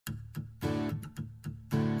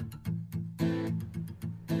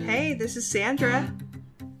Hey, this is Sandra.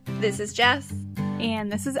 This is Jess.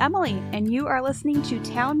 And this is Emily, and you are listening to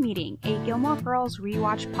Town Meeting, a Gilmore Girls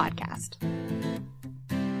rewatch podcast.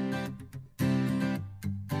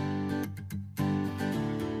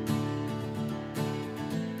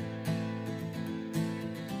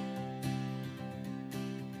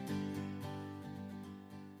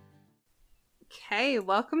 Okay,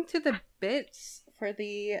 welcome to the bits for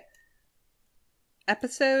the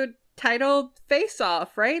episode titled Face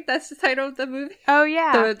Off, right? That's the title of the movie? Oh,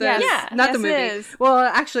 yeah. Yes. Not Yes, the movie. it is. Well,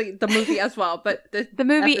 actually, the movie as well, but The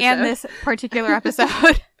movie episode. and this particular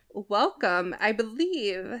episode. Welcome. I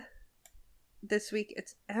believe this week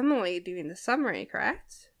it's Emily doing the summary,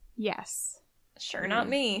 correct? Yes. Sure, not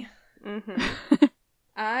me. Mm-hmm.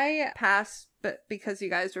 I passed, but because you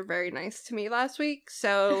guys were very nice to me last week,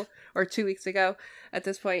 or 2 weeks ago at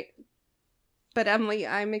this point. But Emily,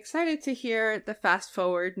 I'm excited to hear the fast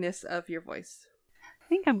forwardness of your voice. I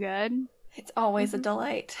think I'm good. It's always a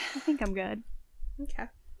delight. I think I'm good. Okay.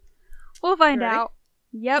 We'll find You ready? out.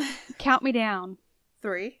 Yep. Count me down.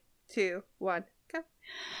 3, 2, 1, go.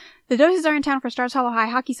 The Doses are in town for Stars Hollow High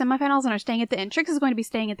hockey semifinals and are staying at the inn. Trix is going to be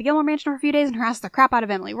staying at the Gilmore Mansion for a few days and harass the crap out of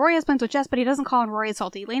Emily. Rory has plans with Jess, but he doesn't call, and Rory is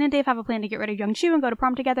salty. Lane and Dave have a plan to get rid of Young Chu and go to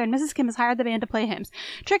prom together, and Mrs. Kim has hired the band to play hymns.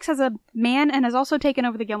 Trix has a man and has also taken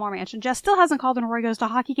over the Gilmore Mansion. Jess still hasn't called, and Rory goes to a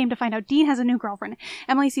hockey game to find out Dean has a new girlfriend.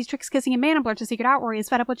 Emily sees Trix kissing a man and blurts a secret out. Rory is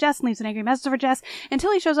fed up with Jess and leaves an angry message for Jess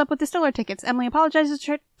until he shows up with the Stiller tickets. Emily apologizes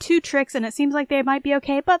to Trix, and it seems like they might be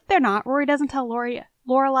okay, but they're not. Rory doesn't tell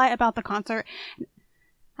Lorelai about the concert.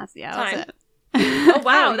 That's it. Oh,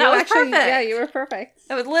 wow. That was actually, perfect. Yeah, you were perfect.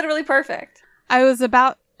 That was literally perfect. I was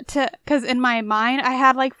about to, because in my mind, I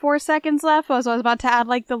had like 4 seconds left, so I was about to add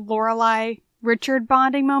like the Lorelai Richard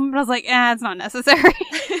bonding moment, but I was like, it's not necessary.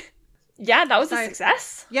 Yeah, that was a Nice.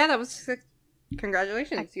 success. Yeah, that was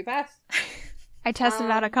congratulations. You passed. I tested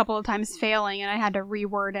it out a couple of times failing, and I had to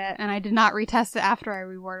reword it, and I did not retest it after I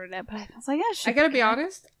reworded it, but I was like, I gotta be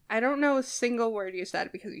honest, I don't know a single word you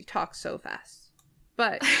said because you talk so fast.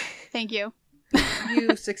 But Thank you.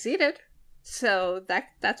 you succeeded, so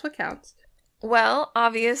that's what counts. Well,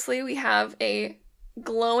 obviously, we have a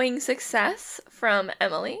glowing success from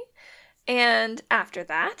Emily. And after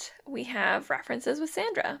that, we have references with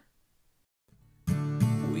Sandra.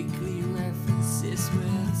 Weekly references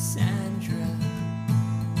with Sandra.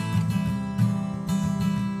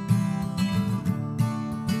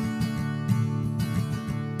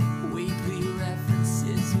 Weekly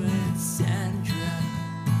references with Sandra.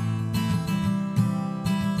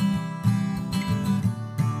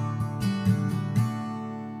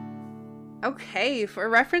 Okay, for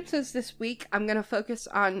references this week, I'm gonna focus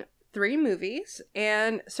on 3 movies,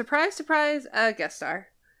 and surprise, surprise, a guest star.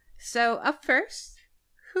 So up first,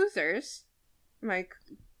 Hoosiers. Am I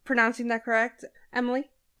pronouncing that correct, Emily?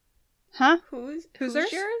 Huh? Hoosiers?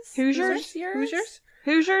 Hoosiers?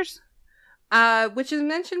 Hoosiers? Which is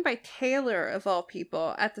mentioned by Taylor, of all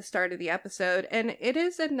people, at the start of the episode, and it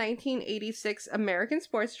is a 1986 American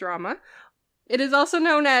sports drama. It is also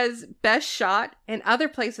known as Best Shot in other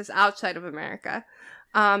places outside of America.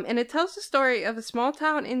 And it tells the story of a small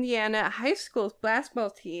town Indiana high school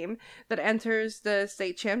basketball team that enters the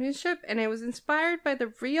state championship, and it was inspired by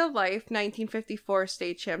the real-life 1954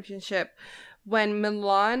 state championship when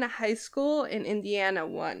Milan High School in Indiana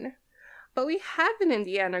won. But we have an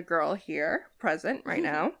Indiana girl here, present right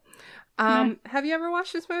now. Have you ever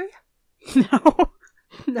watched this movie? No.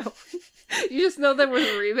 No. You just know there was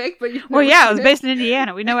a remake, but you Well, yeah, it was based in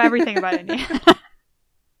Indiana. We know everything about Indiana.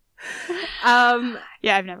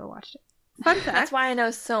 Yeah, I've never watched it. Fun fact. That's why I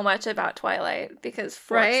know so much about Twilight, because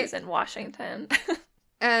Forks Right? is in Washington.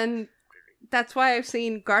 And that's why I've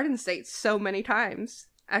seen Garden State so many times.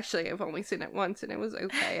 Actually, I've only seen it once, and it was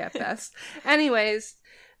okay at best. Anyways,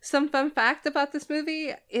 some fun fact about this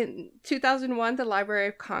movie. In 2001, the Library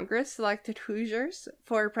of Congress selected Hoosiers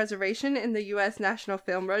for preservation in the U.S. National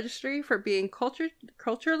Film Registry for being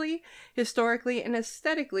culturally, historically, and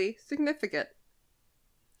aesthetically significant.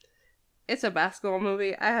 It's a basketball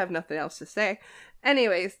movie. I have nothing else to say.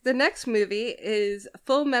 Anyways, the next movie is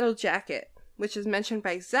Full Metal Jacket, which is mentioned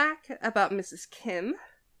by Zach about Mrs. Kim.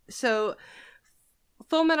 So,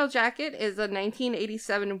 Full Metal Jacket is a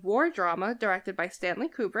 1987 war drama directed by Stanley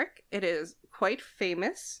Kubrick. It is quite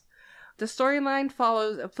famous. The storyline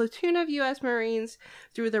follows a platoon of U.S. Marines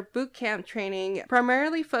through their boot camp training,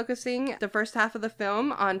 primarily focusing the first half of the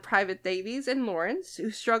film on Private Davies and Lawrence,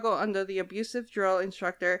 who struggle under the abusive drill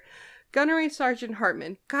instructor Gunnery Sergeant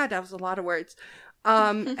Hartman. God, that was a lot of words.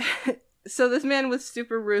 So this man was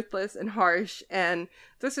super ruthless and harsh, and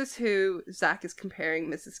this is who Zach is comparing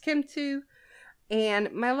Mrs. Kim to.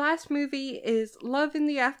 And my last movie is Love in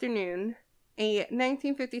the Afternoon, a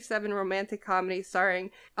 1957 romantic comedy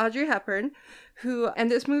starring Audrey Hepburn,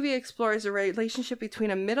 and this movie explores a relationship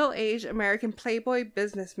between a middle-aged American playboy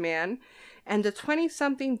businessman and the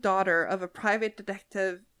 20-something daughter of a private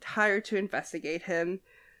detective hired to investigate him.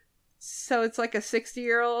 So it's like a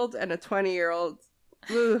 60-year-old and a 20-year-old.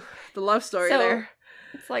 Ooh, the love story there.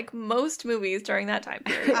 It's like most movies during that time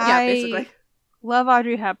period. Yeah, basically. Love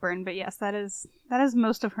Audrey Hepburn, but yes, that is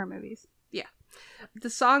most of her movies. Yeah. The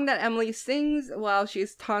song that Emily sings while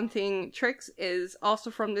she's taunting Trix is also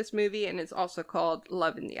from this movie, and it's also called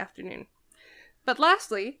Love in the Afternoon. But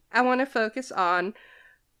lastly, I want to focus on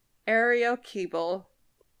Ariel Keeble.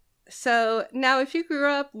 So now if you grew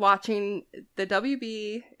up watching the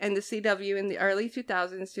WB and the CW in the early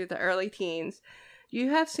 2000s to the early teens,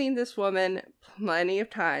 you have seen this woman plenty of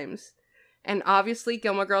times. And obviously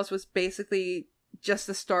Gilmore Girls was basically just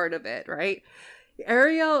the start of it, right?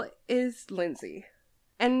 Ariel is Lindsay.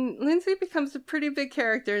 And Lindsay becomes a pretty big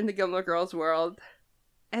character in the Gilmore Girls world.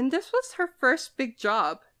 And this was her first big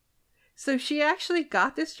job. So she actually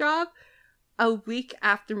got this job a week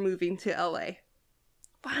after moving to LA.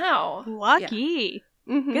 Wow. Lucky.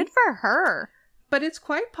 Yeah. Mm-hmm. Good for her. But it's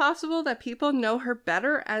quite possible that people know her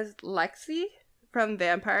better as Lexi from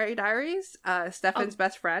Vampire Diaries, Stefan's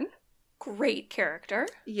best friend. Great character.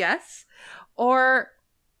 Yes. Or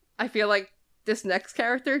I feel like this next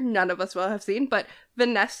character none of us will have seen, but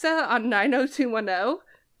Vanessa on 90210.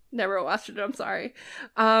 Never watched it, I'm sorry.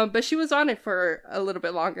 But she was on it for a little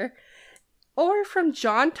bit longer. Or from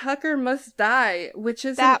John Tucker Must Die, which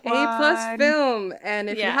is That an A+ one. film. And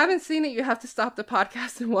if you Yeah. haven't seen it, you have to stop the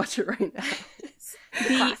podcast and watch it right now.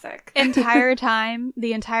 Classic. The entire time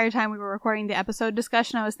we were recording the episode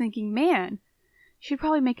discussion, I was thinking, man, she'd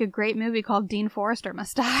probably make a great movie called Dean Forrester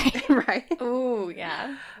Must Die. Right? Ooh,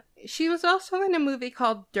 yeah. She was also in a movie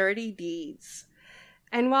called Dirty Deeds.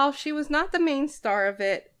 And while she was not the main star of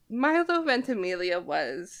it, Milo Ventimiglia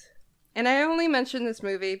was. And I only mention this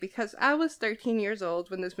movie because I was 13 years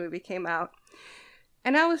old when this movie came out.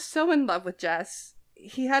 And I was so in love with Jess.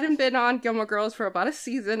 He hadn't been on Gilmore Girls for about a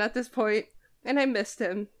season at this point, and I missed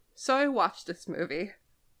him. So I watched this movie.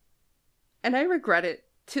 And I regret it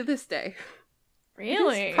to this day.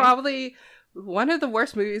 Really? It's probably one of the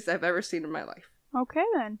worst movies I've ever seen in my life. Okay,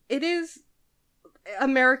 then. It is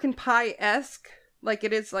American Pie-esque. Like,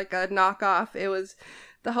 it is like a knockoff. It was,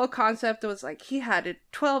 the whole concept was like, he had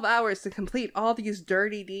 12 hours to complete all these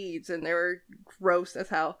dirty deeds, and they were gross as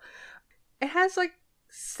hell. It has like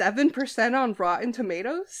 7% on Rotten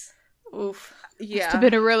Tomatoes. Oof. Yeah. Must have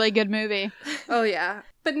been a really good movie. Oh, yeah.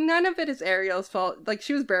 But none of it is Ariel's fault. Like,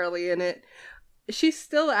 she was barely in it. She's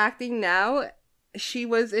still acting now. She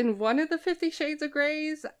was in one of the 50 Shades of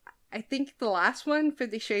Greys. I think the last one,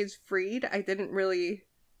 50 Shades Freed, I didn't really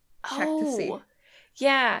check to see.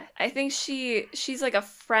 Yeah, I think she's like a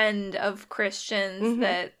friend of Christian's Mhm.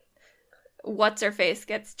 that what's-her-face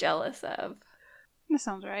gets jealous of. That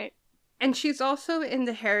sounds right. And she's also in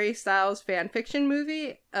the Harry Styles fanfiction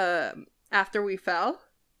movie, After We Fell.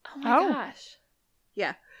 Oh my Oh. gosh.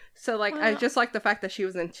 Yeah. So, like, I Wow. just like the fact that she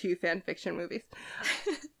was in 2 fanfiction movies.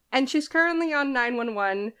 And she's currently on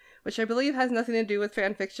 911, which I believe has nothing to do with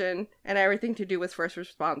fanfiction and everything to do with first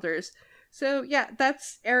responders. So, yeah,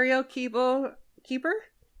 that's Ariel Keeble.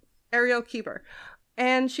 Ariel Keeper.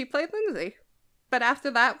 And she played Lindsay. But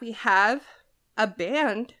after that, we have a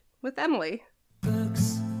band with Emily.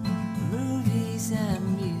 Books, movies,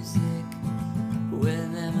 and music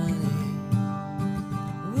with Emily.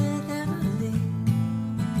 With Emily.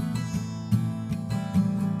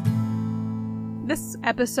 This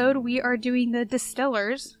episode, we are doing the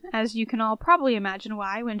Distillers, as you can all probably imagine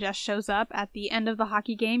why. When Jess shows up at the end of the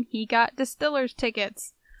hockey game, he got Distillers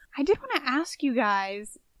tickets. I did want to ask you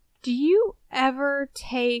guys, do you ever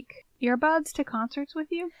take earbuds to concerts with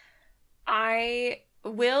you? I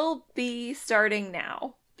will be starting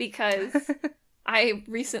now because I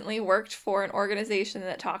recently worked for an organization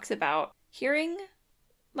that talks about hearing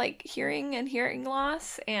and hearing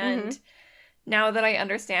loss, and now that I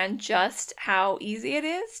understand just how easy it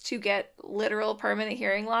is to get literal permanent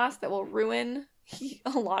hearing loss that will ruin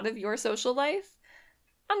a lot of your social life,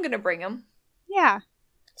 I'm gonna bring them. Yeah.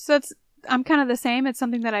 So I'm kind of the same. It's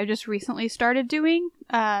something that I just recently started doing.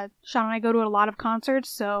 Sean and I go to a lot of concerts,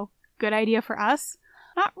 so good idea for us.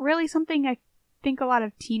 Not really something I think a lot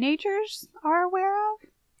of teenagers are aware of.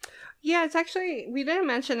 Yeah, it's actually, we didn't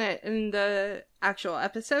mention it in the actual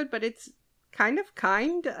episode, but it's kind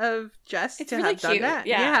of Jess It's to really have done cute, that.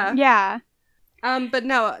 yeah. Yeah. But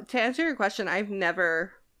no, to answer your question, I've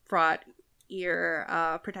never brought ear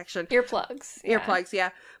protection. Earplugs. Yeah. Earplugs, yeah.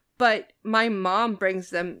 but my mom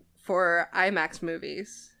brings them for IMAX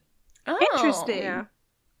movies. Oh. Interesting. Yeah.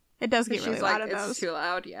 It does get She's really like, loud of it's those. too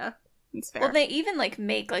loud, yeah. It's fair. Well, they even like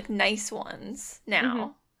make like nice ones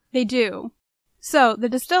now. They do. So, the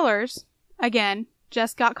Distillers, again,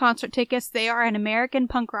 just got concert tickets. They are an American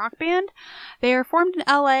punk rock band. They are formed in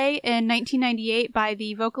LA in 1998 by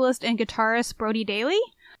the vocalist and guitarist Brody Daly.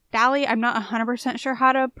 Daly, I'm not 100% sure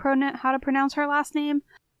how to pronounce her last name.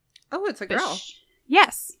 Oh, it's a but girl.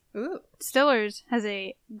 Yes. Ooh. Distillers has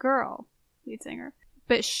a girl lead singer.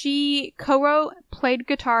 But she co-wrote, played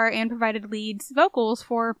guitar, and provided leads vocals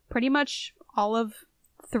for pretty much all of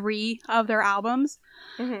 3 of their albums.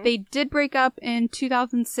 Mhm. They did break up in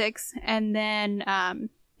 2006, and then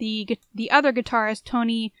the other guitarist,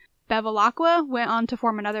 Tony Bevilacqua, went on to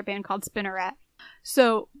form another band called Spinneret.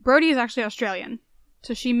 So Brody is actually Australian.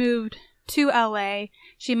 So she moved to LA.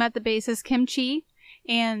 She met the bassist Kim Chi,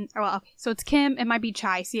 so it's Kim, it might be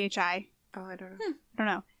Chai, C-H-I. Oh, I don't know. I don't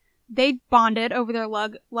know. They bonded over their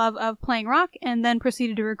love of playing rock and then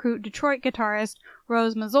proceeded to recruit Detroit guitarist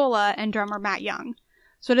Rose Mazzola and drummer Matt Young.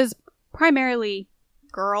 So it is primarily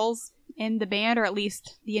girls in the band, or at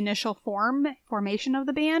least the initial formation of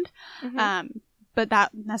the band. Mhm. But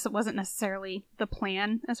that wasn't necessarily the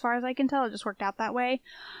plan as far as I can tell. It just worked out that way.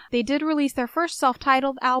 They did release their first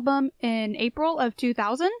self-titled album in April of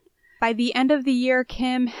 2000. By the end of the year,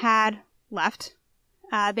 Kim had left.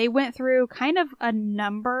 They went through kind of a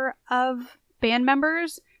number of band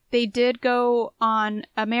members. They did go on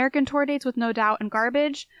American tour dates with No Doubt and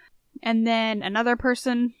Garbage. And then another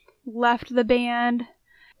person left the band.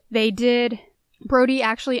 Brody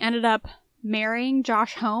actually ended up marrying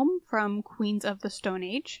Josh Homme from Queens of the Stone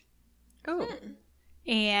Age. Oh.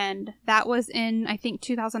 And that was in, I think,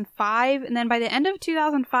 2005. And then by the end of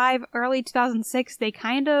 2005, early 2006, they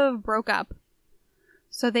kind of broke up.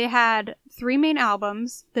 So they had 3 main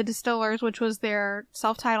albums. The Distillers, which was their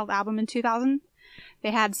self-titled album in 2000.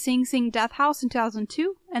 They had Sing Sing Death House in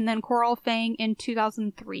 2002. And then Coral Fang in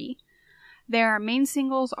 2003. Their main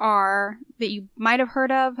singles are, that you might have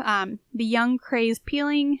heard of, The Young Craze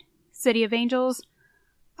Peeling, City of Angels.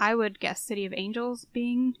 I would guess City of Angels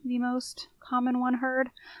being the most common one heard.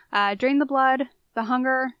 Drain the Blood, The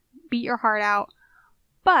Hunger, Beat Your Heart Out.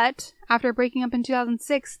 But after breaking up in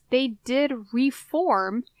 2006, they did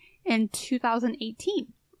reform in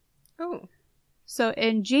 2018. Oh. So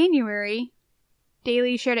in January,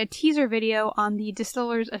 Daly shared a teaser video on the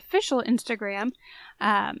Distillers' official Instagram,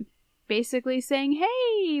 basically saying,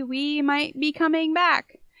 hey, we might be coming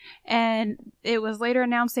back. And it was later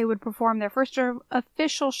announced they would perform their first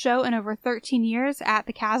official show in over 13 years at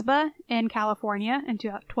the Casbah in California in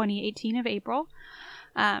 2018 of April.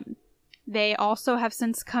 They also have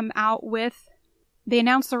since come out they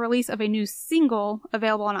announced the release of a new single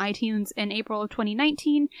available on iTunes in April of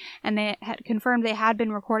 2019, and they had confirmed they had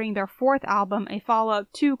been recording their 4th album, a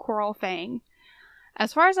follow-up to Coral Fang.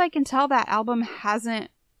 As far as I can tell, that album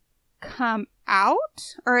hasn't come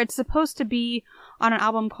out, or it's supposed to be on an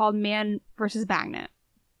album called Man vs. Magnet,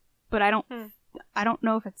 but I don't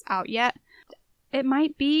know if it's out yet. It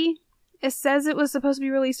might be. It says it was supposed to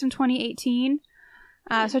be released in 2018.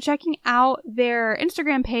 So checking out their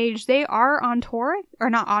Instagram page, they are on tour, or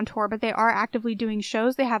not on tour, but they are actively doing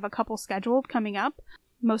shows. They have a couple scheduled coming up,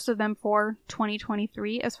 most of them for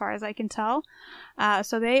 2023 as far as I can tell.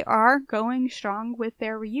 So they are going strong with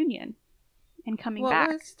their reunion and coming back.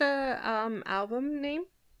 What was the album name?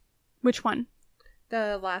 Which one?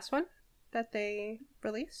 The last one that they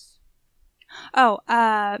released? Oh,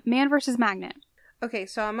 Man vs. Magnet. Okay,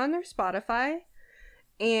 so I'm on their Spotify,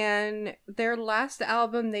 and their last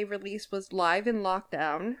album they released was Live in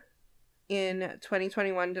Lockdown in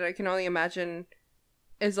 2021, that I can only imagine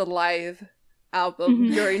is a live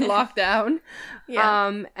album during lockdown.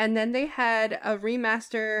 Yeah. And then they had a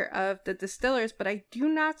remaster of The Distillers, but I do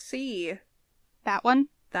not see That one?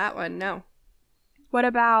 that one, no. What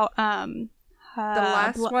about, The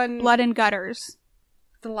last one... Blood and Gutters?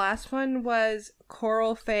 The last one was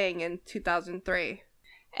Coral Fang in 2003.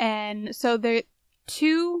 And so they had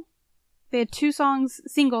 2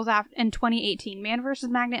 singles in 2018, Man vs.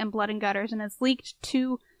 Magnet and Blood and Gutters, and it's leaked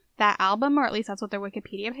to that album, or at least that's what their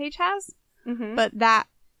Wikipedia page has. Mm-hmm. But that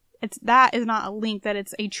is not a link, that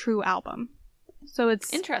it's a true album. So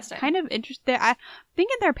it's Interesting. kind of interesting. I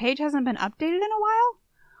think their page hasn't been updated in a while,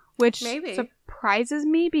 which Maybe. surprises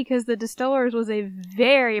me because the Distillers was a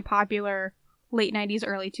very popular late 90s,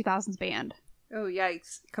 early 2000s band. Oh,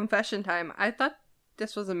 yikes. Confession time. I thought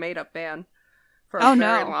this was a made-up band for Oh, a no.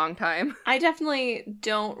 very long time. I definitely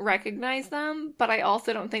don't recognize them, but I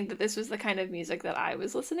also don't think that this was the kind of music that I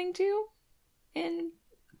was listening to in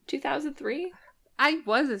 2003. I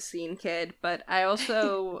was a scene kid, but I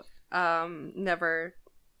also never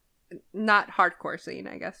not hardcore scene,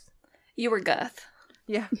 I guess. You were goth.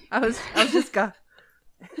 Yeah, I was just go.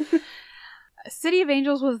 City of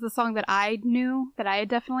Angels was the song that I knew, that I had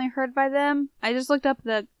definitely heard by them. I just looked up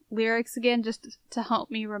the lyrics again just to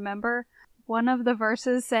help me remember. One of the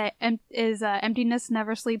verses is emptiness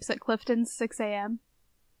never sleeps at Clifton's 6 a.m.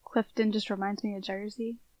 Clifton just reminds me of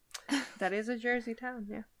Jersey. That is a Jersey town,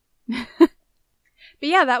 yeah. But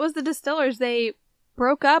yeah, that was the Distillers. They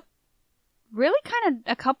broke up really kind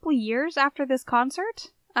of a couple years after this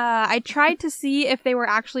concert. I tried to see if they were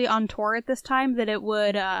actually on tour at this time, that it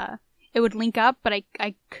would link up, but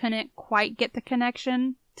I couldn't quite get the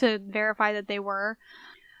connection to verify that they were.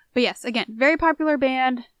 But yes, again, very popular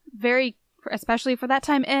band, especially for that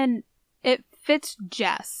time, and it fits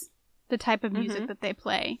Jess, the type of music that they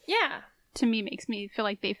play. Yeah. To me, makes me feel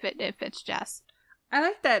like it fits Jess. I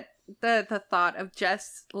like that the thought of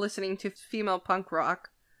Jess listening to female punk rock.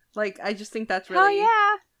 Like, I just think that's really... Oh,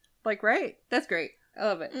 yeah! Like, right? That's great. I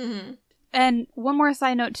love it. Mm-hmm. And one more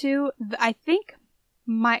side note, too. I think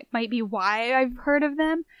might be why I've heard of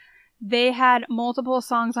them. They had multiple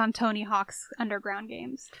songs on Tony Hawk's Underground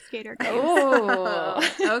games. Skater games. Oh.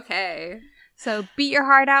 Okay. So, Beat Your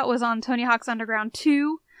Heart Out was on Tony Hawk's Underground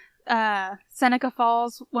 2. Seneca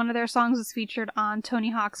Falls, one of their songs, was featured on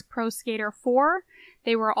Tony Hawk's Pro Skater 4.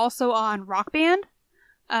 They were also on Rock Band.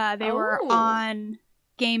 They were on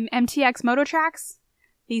game MTX Moto Tracks.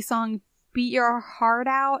 The song Beat Your Heart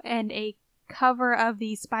Out and a cover of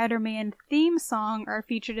the Spider-Man theme song are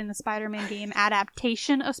featured in the Spider-Man game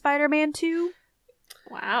adaptation of Spider-Man 2.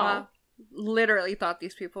 Wow. Literally thought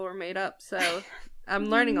these people were made up, so I'm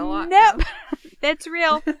learning a lot. Nope. That's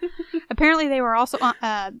real. Apparently they were also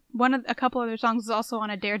on, a couple of their songs is also on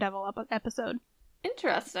a Daredevil episode.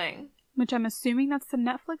 Interesting. Which I'm assuming that's the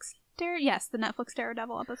Netflix the Netflix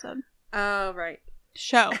Daredevil episode. Oh, right.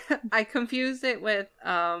 Show. I confused it with,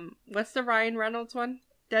 what's the Ryan Reynolds one?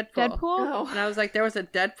 Deadpool. Oh. And I was like, there was a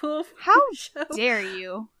Deadpool How show? dare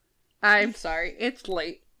you? I'm sorry. It's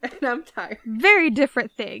late. And I'm tired. Very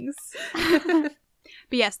different things. But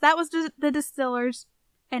yes, that was the Distillers.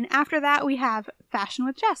 And after that, we have Fashion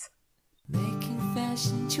with Jess. Making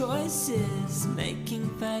fashion choices, making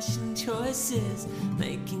fashion choices,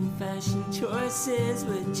 making fashion choices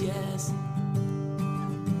with Jess.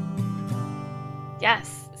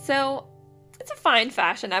 Yes. So, it's a fine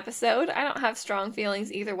fashion episode. I don't have strong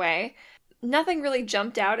feelings either way. Nothing really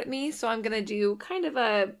jumped out at me, so I'm going to do kind of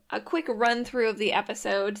a quick run through of the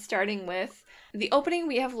episode, starting with the opening.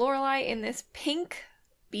 We have Lorelai in this pink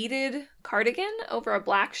beaded cardigan over a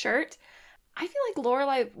black shirt. I feel like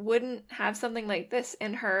Lorelai wouldn't have something like this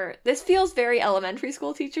in her. This feels very elementary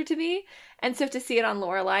school teacher to me, and so to see it on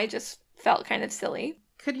Lorelai just felt kind of silly.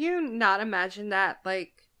 Could you not imagine that,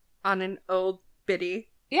 like, on an old biddy?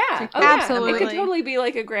 Yeah, Absolutely. Yeah. It could totally be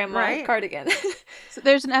like a grandma cardigan. So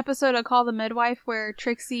there's an episode of Call the Midwife where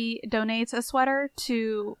Trixie donates a sweater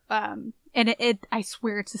to, and I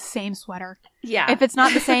swear it's the same sweater. Yeah. If it's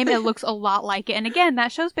not the same, it looks a lot like it. And again,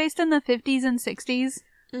 that show's based in the 50s and 60s.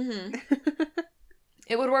 Mm-hmm.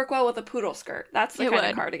 It would work well with a poodle skirt. That's the kind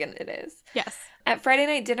of cardigan it is. Yes. At Friday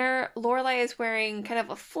night dinner, Lorelai is wearing kind of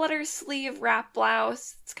a flutter sleeve wrap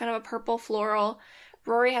blouse. It's kind of a purple floral.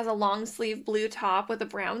 Rory has a long sleeve blue top with a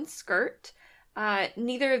brown skirt.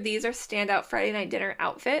 Neither of these are standout Friday night dinner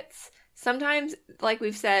outfits. Sometimes, like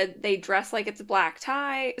we've said, they dress like it's a black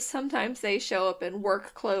tie. Sometimes they show up in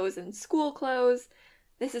work clothes and school clothes.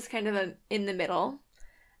 This is kind of in the middle.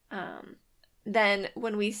 Then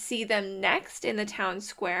when we see them next in the town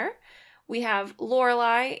square, we have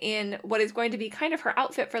Lorelai in what is going to be kind of her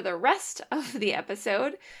outfit for the rest of the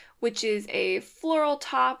episode, which is a floral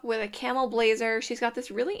top with a camel blazer. She's got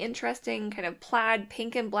this really interesting kind of plaid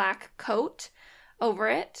pink and black coat over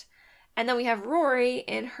it. And then we have Rory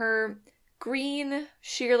in her green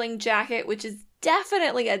shearling jacket, which is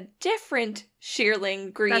definitely a different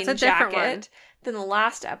shearling green jacket than the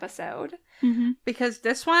last episode. Mm-hmm. Because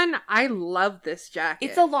this one, I love this jacket.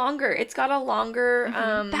 It's got a longer...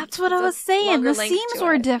 That's what I was saying. The seams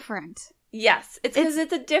were different. Yes, it's because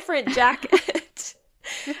it's a different jacket.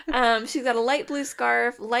 She's got a light blue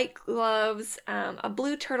scarf, light gloves, a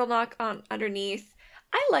blue turtleneck on underneath.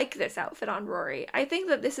 I like this outfit on Rory. I think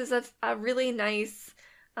that this is a really nice,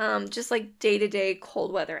 just like day-to-day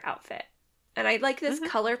cold weather outfit. And I like this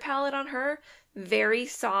color palette on her. Very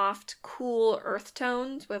soft, cool earth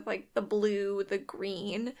tones with like the blue, the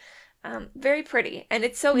green. Very pretty. And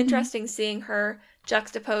it's so interesting seeing her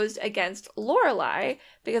juxtaposed against Lorelai,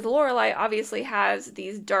 because Lorelai obviously has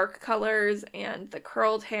these dark colors and the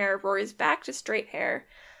curled hair. Rory's back to straight hair.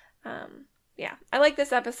 Yeah. I like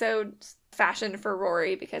this episode's fashion for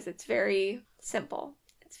Rory because it's very simple.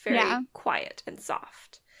 It's very quiet and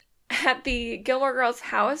soft. At the Gilmore Girls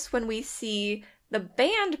house, when we see the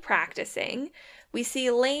band practicing, we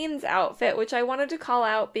see Lane's outfit, which I wanted to call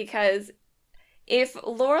out because if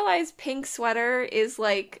Lorelai's pink sweater is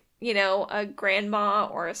like, you know, a grandma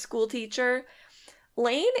or a school teacher,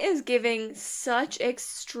 Lane is giving such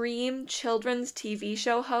extreme children's TV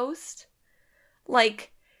show host.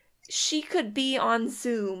 Like, she could be on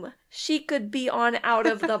Zoom. She could be on Out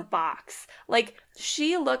of the Box. Like,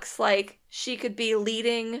 she looks like she could be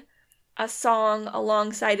leading a song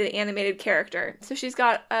alongside an animated character. So she's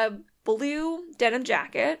got a blue denim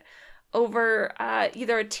jacket over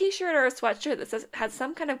either a t-shirt or a sweatshirt that has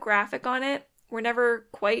some kind of graphic on it. We're never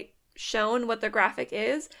quite shown what the graphic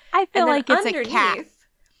is. I feel like it's a cat.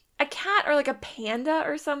 A cat or like a panda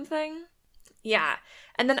or something. Yeah.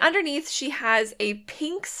 And then underneath she has a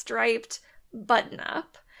pink striped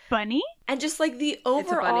button-up. Bunny? And just like the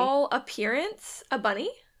overall appearance, a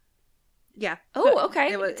bunny? Yeah. Oh,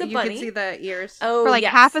 okay. It's a bunny. You can see the ears. Oh, for like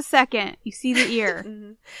yes. half a second, you see the ear.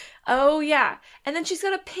 Mhm. Oh, yeah. And then she's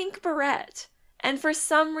got a pink beret. And for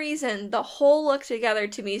some reason, the whole look together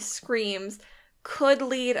to me screams could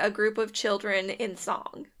lead a group of children in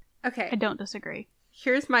song. Okay. I don't disagree.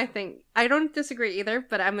 Here's my thing. I don't disagree either,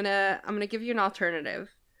 but I'm gonna give you an alternative.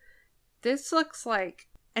 This looks like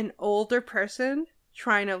an older person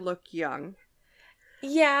trying to look young.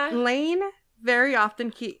 Yeah. Lane very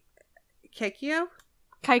often Keiko? I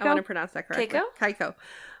want to Kaiko? pronounce that correctly. Keiko?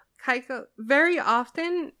 Keiko very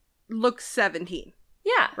often looks 17,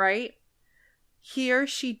 Yeah. right? Here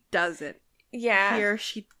she doesn't. Yeah. Here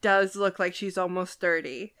she does look like she's almost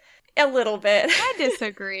 30. A little bit. I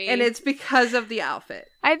disagree. And it's because of the outfit.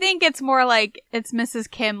 I think it's more like it's Mrs.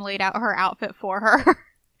 Kim laid out her outfit for her.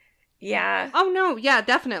 Yeah. Oh no, yeah,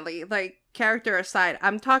 definitely. Like, character aside,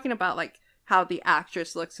 I'm talking about like how the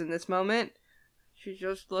actress looks in this moment. She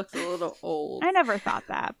just looks a little old. I never thought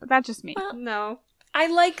that, but that's just me. No. I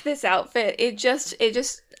like this outfit. It just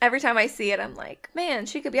every time I see it, I'm like, man,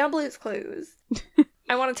 she could be on Blue's Clues.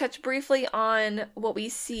 I want to touch briefly on what we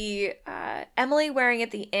see Emily wearing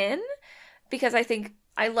at the inn, because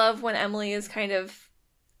I love when Emily is kind of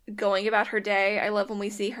going about her day. I love when we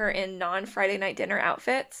see her in non-Friday night dinner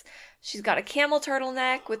outfits. She's got a camel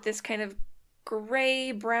turtleneck with this kind of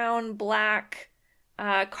gray, brown, black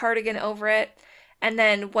cardigan over it. And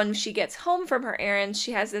then when she gets home from her errands,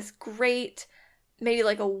 she has this great, maybe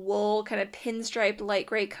like a wool kind of pinstriped light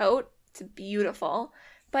gray coat. It's beautiful.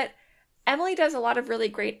 But Emily does a lot of really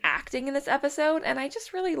great acting in this episode, and I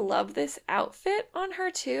just really love this outfit on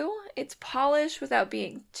her too. It's polished without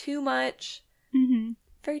being too much. Mm-hmm.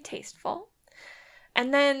 Very tasteful.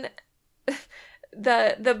 And then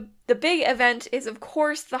the big event is, of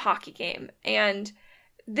course, the hockey game. And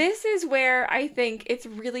this is where I think it's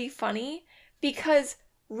really funny because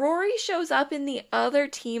Rory shows up in the other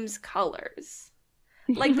team's colors.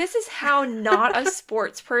 Like, this is how not a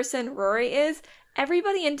sports person Rory is.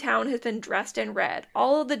 Everybody in town has been dressed in red.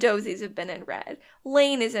 All of the Dozies have been in red.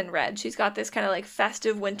 Lane is in red. She's got this kind of like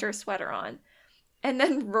festive winter sweater on. And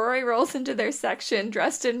then Rory rolls into their section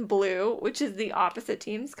dressed in blue, which is the opposite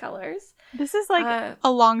team's colors. This is like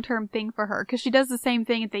a long-term thing for her, because she does the same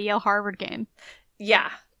thing at the Yale-Harvard game.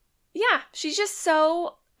 Yeah. Yeah. She's just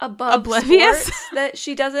so oblivious sports that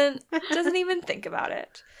she doesn't even think about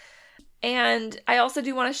it. And I also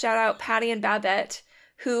do want to shout out Patty and Babette,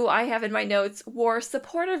 who I have in my notes wore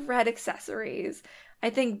supportive red accessories.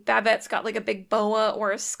 I think Babette's got like a big boa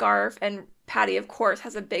or a scarf, and Patty, of course,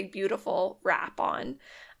 has a big, beautiful wrap on.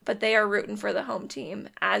 But they are rooting for the home team,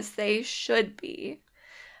 as they should be.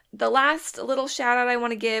 The last little shout out I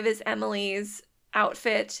want to give is Emily's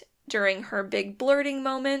outfit during her big blurting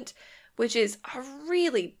moment, which is a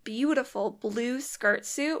really beautiful blue skirt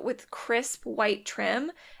suit with crisp white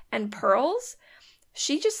trim and pearls.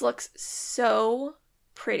 She just looks so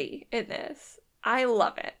pretty in this. I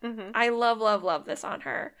love it. Mm-hmm. I love this on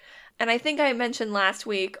her. And I think I mentioned last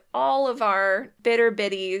week, all of our bitter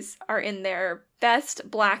biddies are in their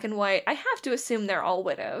best black and white. I have to assume they're all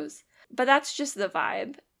widows, but that's just the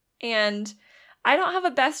vibe. And I don't have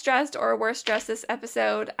a best dressed or a worst dressed this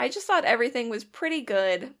episode. I just thought everything was pretty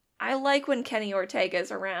good. I like when Kenny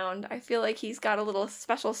Ortega's around. I feel like he's got a little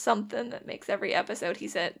special something that makes every episode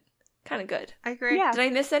he's in kind of good. I agree. Yeah. Did I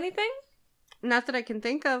miss anything? Not that I can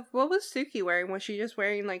think of. What was Suki wearing? Was she just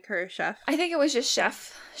wearing like her chef? I think it was just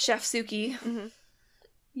Chef Suki. Mm-hmm.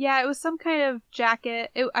 Yeah, it was some kind of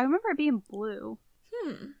jacket. I remember it being blue.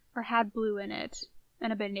 Hmm. Or had blue in it.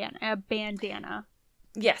 And a bandana.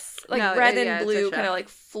 Yes, like No, red yeah, and it's a blue, chef. kind of like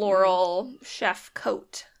floral chef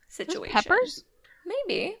coat situation. Peppers?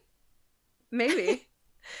 Maybe. Maybe.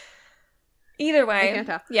 Either I way, can't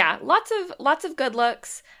tell. yeah, lots of good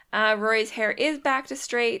looks. Rory's hair is back to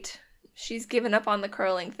straight. She's given up on the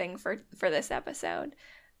curling thing for this episode.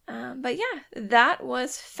 But yeah, that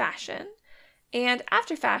was fashion. And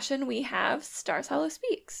after fashion, we have Stars Hollow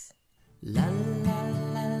Speaks. La la la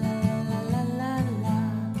la la la la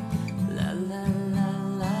la la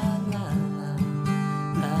la la.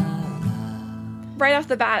 Right off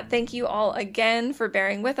the bat, thank you all again for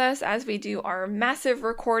bearing with us as we do our massive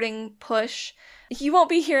recording push. You won't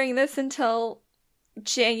be hearing this until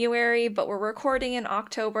January, but we're recording in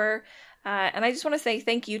October. And I just want to say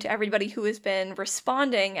thank you to everybody who has been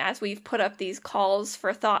responding as we've put up these calls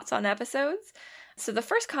for thoughts on episodes. So the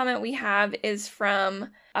first comment we have is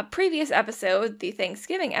from a previous episode, the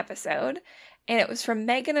Thanksgiving episode, and it was from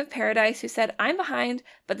Megan of Paradise, who said, "I'm behind,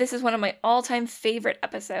 but this is one of my all-time favorite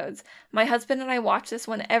episodes. My husband and I watch this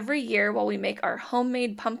one every year while we make our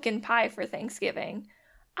homemade pumpkin pie for Thanksgiving."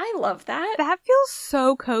 I love that. That feels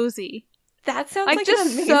so cozy. That sounds like just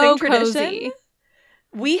an amazing so tradition. cozy.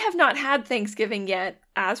 We have not had Thanksgiving yet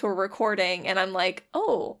as we're recording, and I'm like,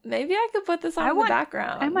 oh, maybe I could put this on in the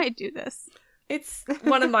background. I might do this. It's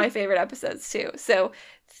one of my favorite episodes, too. So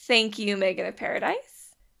thank you, Megan of Paradise.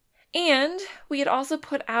 And we had also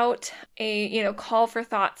put out a, call for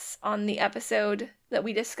thoughts on the episode that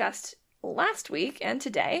we discussed last week and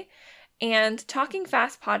today. And Talking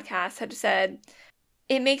Fast Podcast had said,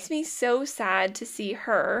 "It makes me so sad to see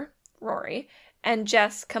her, Rory, and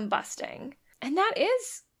Jess combusting." And that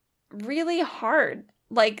is really hard,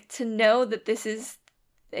 to know that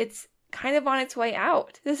it's kind of on its way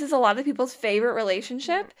out. This is a lot of people's favorite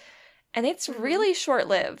relationship, and it's really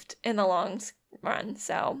short-lived in the long run.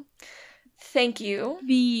 So, thank you.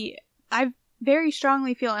 I very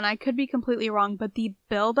strongly feel, and I could be completely wrong, but the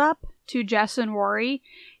build-up to Jess and Rory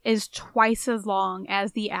is twice as long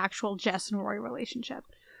as the actual Jess and Rory relationship.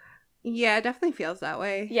 Yeah, it definitely feels that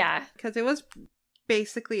way. Yeah. Because it was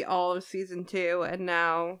basically all of season 2, and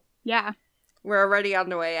now Yeah. we're already on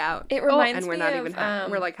the way out. It reminds and we're me not of,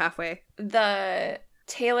 even we're like halfway. The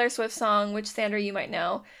Taylor Swift song, which Sandra, you might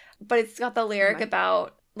know, but it's got the lyric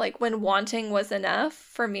about when wanting was enough.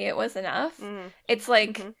 For me, it was enough. It's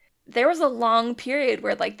there was a long period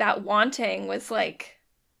where that wanting was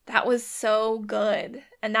that was so good,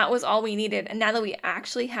 and that was all we needed. And now that we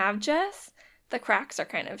actually have Jess, the cracks are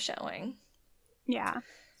kind of showing. Yeah.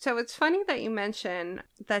 So it's funny that you mention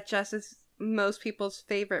that Jess is most people's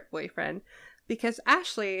favorite boyfriend, because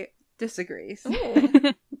Ashley disagrees.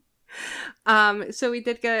 So we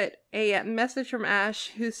did get a message from Ash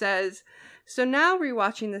who says, "So now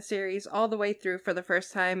rewatching the series all the way through for the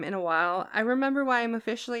first time in a while, I remember why I'm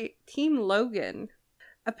officially Team Logan.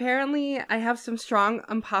 Apparently, I have some strong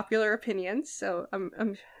unpopular opinions, so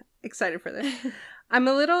I'm excited for this. I'm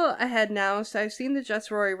a little ahead now, so I've seen the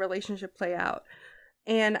Jess-Rory relationship play out,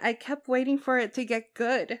 and I kept waiting for it to get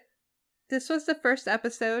good. This was the first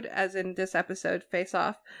episode, as in this episode, Face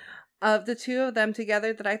Off, of the two of them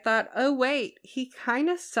together that I thought, oh wait, he kind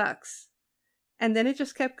of sucks. And then it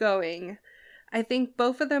just kept going. I think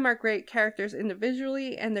both of them are great characters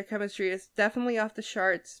individually, and their chemistry is definitely off the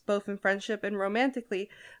charts, both in friendship and romantically,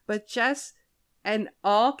 but Jess, and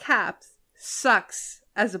all caps, sucks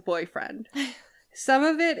as a boyfriend. Some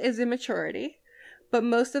of it is immaturity, but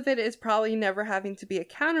most of it is probably never having to be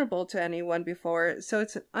accountable to anyone before, so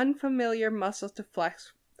it's an unfamiliar muscle to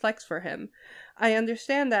flex for him. I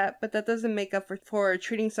understand that, but that doesn't make up for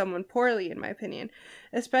treating someone poorly, in my opinion.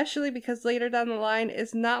 Especially because later down the line,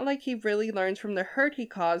 it's not like he really learns from the hurt he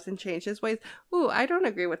caused and changed his ways. Ooh, I don't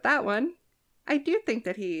agree with that one. I do think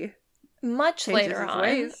that he much later on.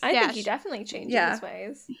 Ways. I think he definitely changes his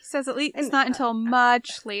ways. He says at least it's not until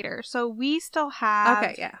much later. So we still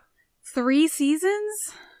have 3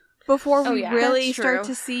 seasons before we really start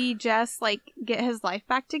to see Jess get his life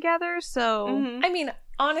back together. So I mean,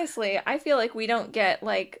 honestly, I feel like we don't get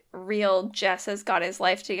real Jess has got his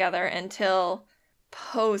life together until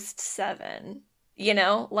post 7.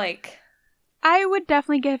 I would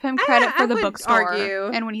definitely give him credit for the bookstore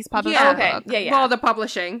and when he's publishing the book. Yeah. Well, the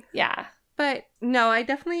publishing. Yeah. But no, I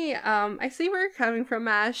definitely I see where you're coming from,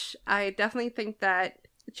 Ash. I definitely think that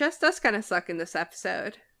Jess does kind of suck in this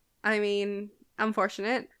episode. I mean,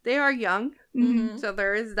 unfortunate. They are young, so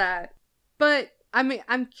there is that. But I mean,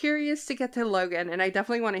 I'm curious to get to Logan, and I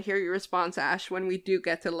definitely want to hear your response, Ash, when we do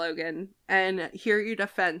get to Logan, and hear your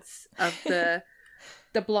defense of the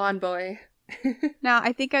blonde boy. Now,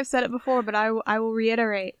 I think I've said it before, but I will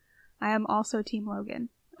reiterate. I am also Team Logan.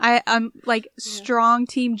 I'm strong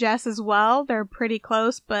Team Jess as well. They're pretty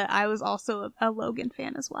close, but I was also a Logan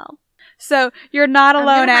fan as well. So you're not I'm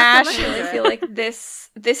alone, gonna have to Ash. I really feel like this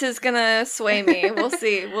is gonna sway me. We'll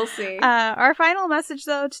see. We'll see. Our final message,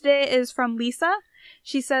 though, today is from Lisa.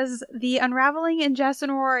 She says, "The unraveling in Jess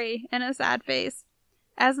and Rory," and a sad face.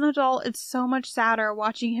 "As an adult, it's so much sadder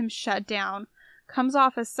watching him shut down. Comes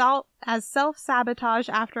off as self-sabotage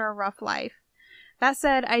after a rough life. That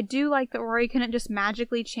said, I do like that Rory couldn't just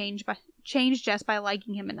magically change Jess by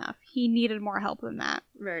liking him enough. He needed more help than that."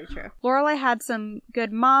 Very true. Lorelai had some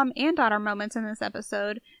good mom and daughter moments in this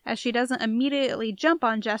episode, as she doesn't immediately jump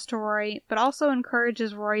on Jess to Rory, but also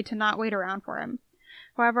encourages Rory to not wait around for him.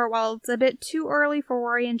 However, while it's a bit too early for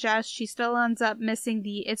Rory and Jess, she still ends up missing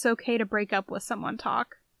the "it's okay to break up with someone"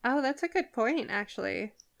 talk. Oh, that's a good point,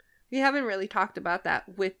 actually. We haven't really talked about that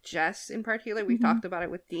with Jess in particular. We've Mhm. talked about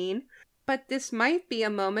it with Dean. But this might be a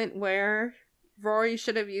moment where Rory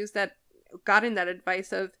should have gotten that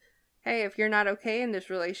advice of, hey, if you're not okay in this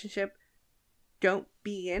relationship, don't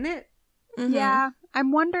be in it. Mhm. Yeah,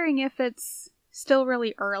 I'm wondering if it's still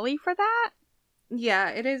really early for that. Yeah,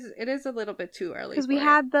 it is a little bit too early. Because we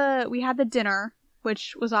had the dinner,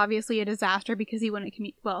 which was obviously a disaster because he wouldn't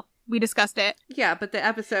well, we discussed it. Yeah, but the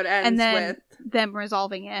episode ends And then with them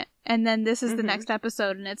resolving it. And then this is the Mhm. next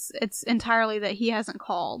episode, and it's entirely that he hasn't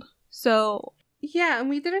called. So yeah, and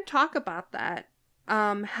we didn't talk about that.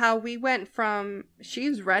 How we went from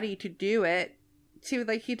she's ready to do it to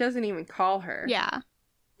like he doesn't even call her. yeah.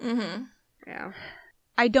 Mm-hmm. Yeah.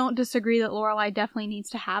 I don't disagree that Lorelai definitely needs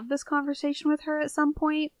to have this conversation with her at some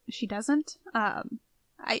point. She doesn't.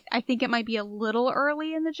 I think it might be a little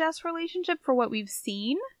early in the Jess relationship for what we've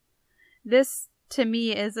seen. This, to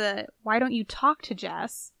me, is a why don't you talk to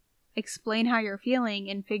Jess, explain how you're feeling,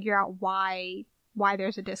 and figure out why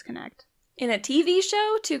there's a disconnect. In a TV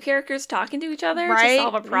show, two characters talking to each other Right? to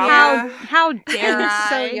solve a problem. Yeah. How dare They're I?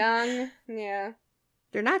 so young. Yeah.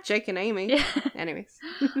 They're not Jake and Amy. Anyways.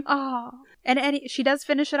 Oh. And she does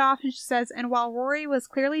finish it off, and she says, "And while Rory was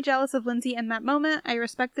clearly jealous of Lindsay in that moment, I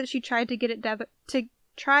respect that she tried to get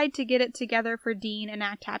it together for Dean and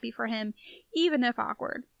act happy for him, even if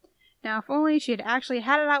awkward. Now, if only she had actually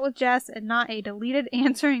had it out with Jess and not a deleted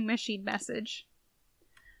answering machine message."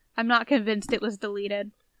 I'm not convinced it was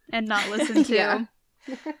deleted and not listened to, Yeah.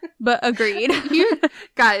 but agreed. You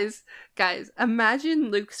guys,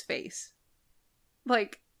 imagine Luke's face.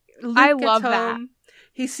 Like, Luke I gets love that. home,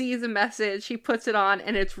 he sees a message, he puts it on,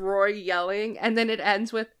 and it's Rory yelling, and then it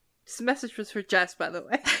ends with, "This message was for Jess, by the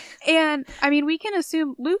way." And, I mean, we can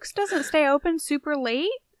assume Luke's doesn't stay open super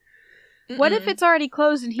late. What if Mm-mm. it's already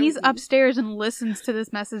closed and he's Mm-mm. upstairs and listens to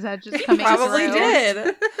this message that's just He coming probably through?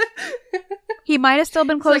 did. He might have still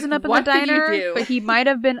been It's like, closing up in the what did you diner, do? but he might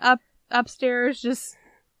have been upstairs just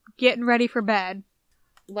getting ready for bed.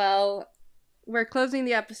 Well, we're closing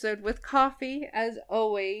the episode with coffee, as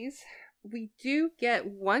always. We do get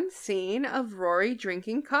one scene of Rory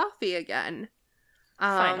drinking coffee again.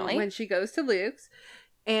 Finally. When she goes to Luke's.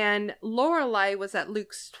 And Lorelai was at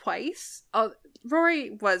Luke's twice.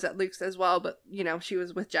 Rory was at Luke's as well, but, she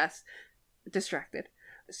was with Jess, distracted.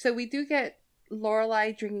 So we do get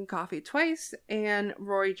Lorelai drinking coffee twice, and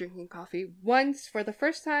Rory drinking coffee once for the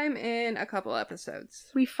first time in a couple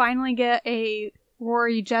episodes. We finally get a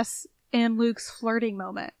Rory, Jess, and Luke's flirting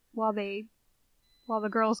moment while the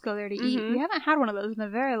girls go there to eat. Mhm. We haven't had one of those in a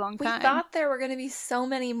very long We time. thought there were going to be so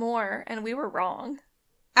many more, and we were wrong.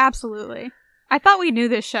 Absolutely. I thought we knew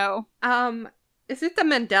this show. Is it the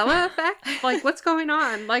Mandela effect? Like, what's going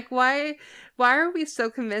on? Like, why are we so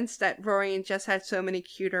convinced that Rory and Jess had so many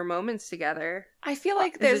cuter moments together? I feel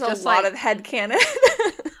like Is there's it a just lot like- of headcanon.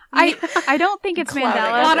 I don't think it's Clouding.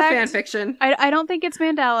 Mandela A lot of effect. fan fiction. I don't think it's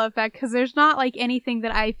Mandela effect because there's not like anything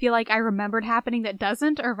that I feel like I remembered happening that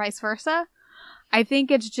doesn't, or vice versa. I think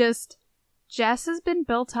it's just Jess has been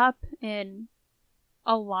built up in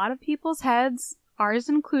a lot of people's heads, ours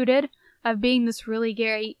included, of being this really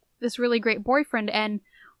great boyfriend, and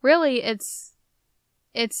really it's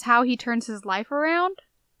how he turns his life around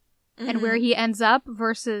and where he ends up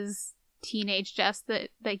versus teenage Jess that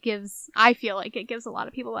gives, I feel like it gives a lot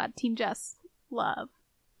of people that Team Jess love.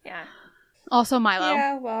 Yeah. Also Milo.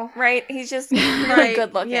 Yeah, well. Right? He's just really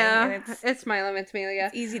good looking. Yeah, And it's Milo Ventimiglia.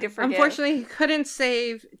 it's easy to forget. Unfortunately, he couldn't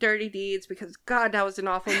save Dirty Deeds because, God, that was an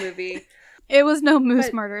awful movie. It was no moose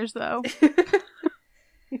But- murders though.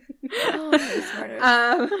 Oh, he's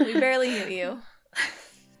smarter. We barely knew you.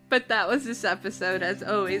 But that was this episode. As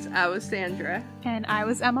always, I was Sandra. And I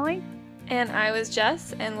was Emily. And I was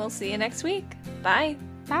Jess, and we'll see you next week. Bye.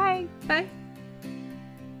 Bye. Bye.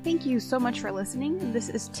 Thank you so much for listening. This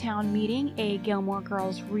is Town Meeting, a Gilmore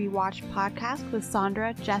Girls rewatch podcast with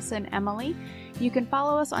Sandra, Jess, and Emily. You can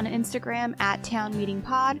follow us on Instagram at Town Meeting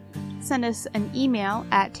Pod. send us an email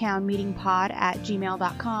at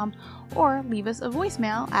townmeetingpod@gmail.com or leave us a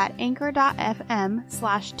voicemail at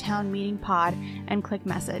anchor.fm/townmeetingpod and click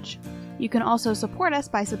message. You can also support us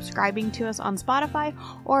by subscribing to us on Spotify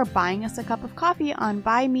or buying us a cup of coffee on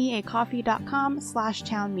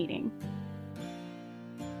buymeacoffee.com/townmeeting.